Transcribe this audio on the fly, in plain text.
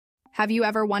Have you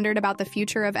ever wondered about the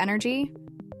future of energy?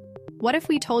 What if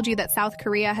we told you that South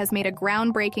Korea has made a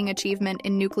groundbreaking achievement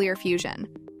in nuclear fusion?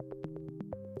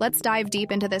 Let's dive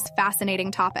deep into this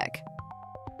fascinating topic.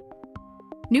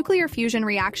 Nuclear fusion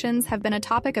reactions have been a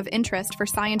topic of interest for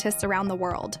scientists around the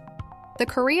world. The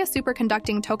Korea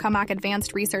Superconducting Tokamak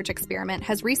Advanced Research Experiment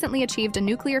has recently achieved a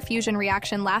nuclear fusion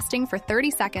reaction lasting for 30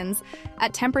 seconds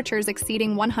at temperatures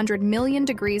exceeding 100 million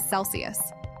degrees Celsius.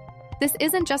 This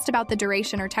isn't just about the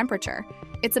duration or temperature,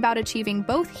 it's about achieving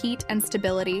both heat and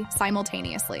stability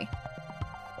simultaneously.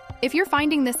 If you're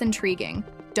finding this intriguing,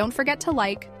 don't forget to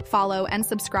like, follow, and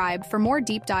subscribe for more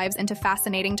deep dives into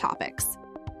fascinating topics.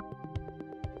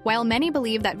 While many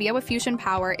believe that VIEWA fusion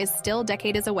power is still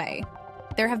decades away,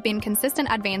 there have been consistent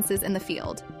advances in the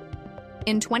field.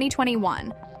 In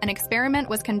 2021, an experiment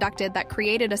was conducted that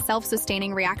created a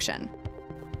self-sustaining reaction.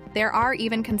 There are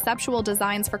even conceptual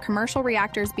designs for commercial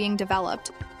reactors being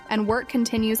developed, and work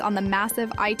continues on the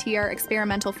massive ITER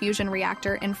experimental fusion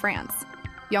reactor in France.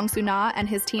 Yongsoo Na and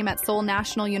his team at Seoul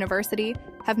National University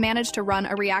have managed to run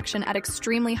a reaction at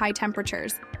extremely high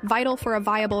temperatures, vital for a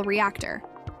viable reactor.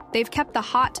 They've kept the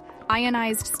hot,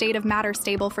 ionized state of matter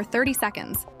stable for 30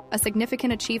 seconds, a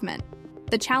significant achievement.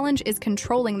 The challenge is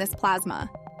controlling this plasma.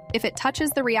 If it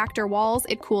touches the reactor walls,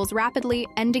 it cools rapidly,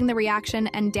 ending the reaction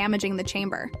and damaging the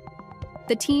chamber.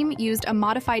 The team used a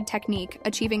modified technique,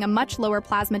 achieving a much lower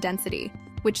plasma density,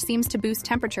 which seems to boost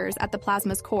temperatures at the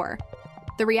plasma's core.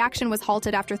 The reaction was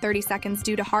halted after 30 seconds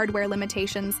due to hardware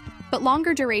limitations, but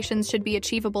longer durations should be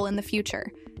achievable in the future.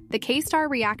 The K-STAR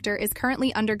reactor is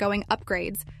currently undergoing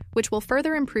upgrades, which will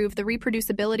further improve the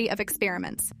reproducibility of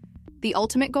experiments. The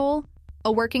ultimate goal?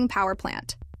 A working power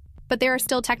plant. But there are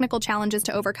still technical challenges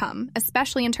to overcome,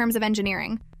 especially in terms of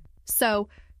engineering. So,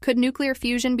 could nuclear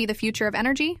fusion be the future of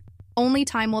energy? Only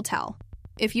time will tell.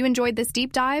 If you enjoyed this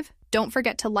deep dive, don't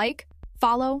forget to like,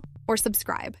 follow, or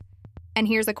subscribe. And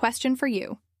here's a question for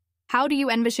you. How do you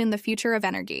envision the future of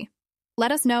energy?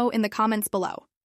 Let us know in the comments below.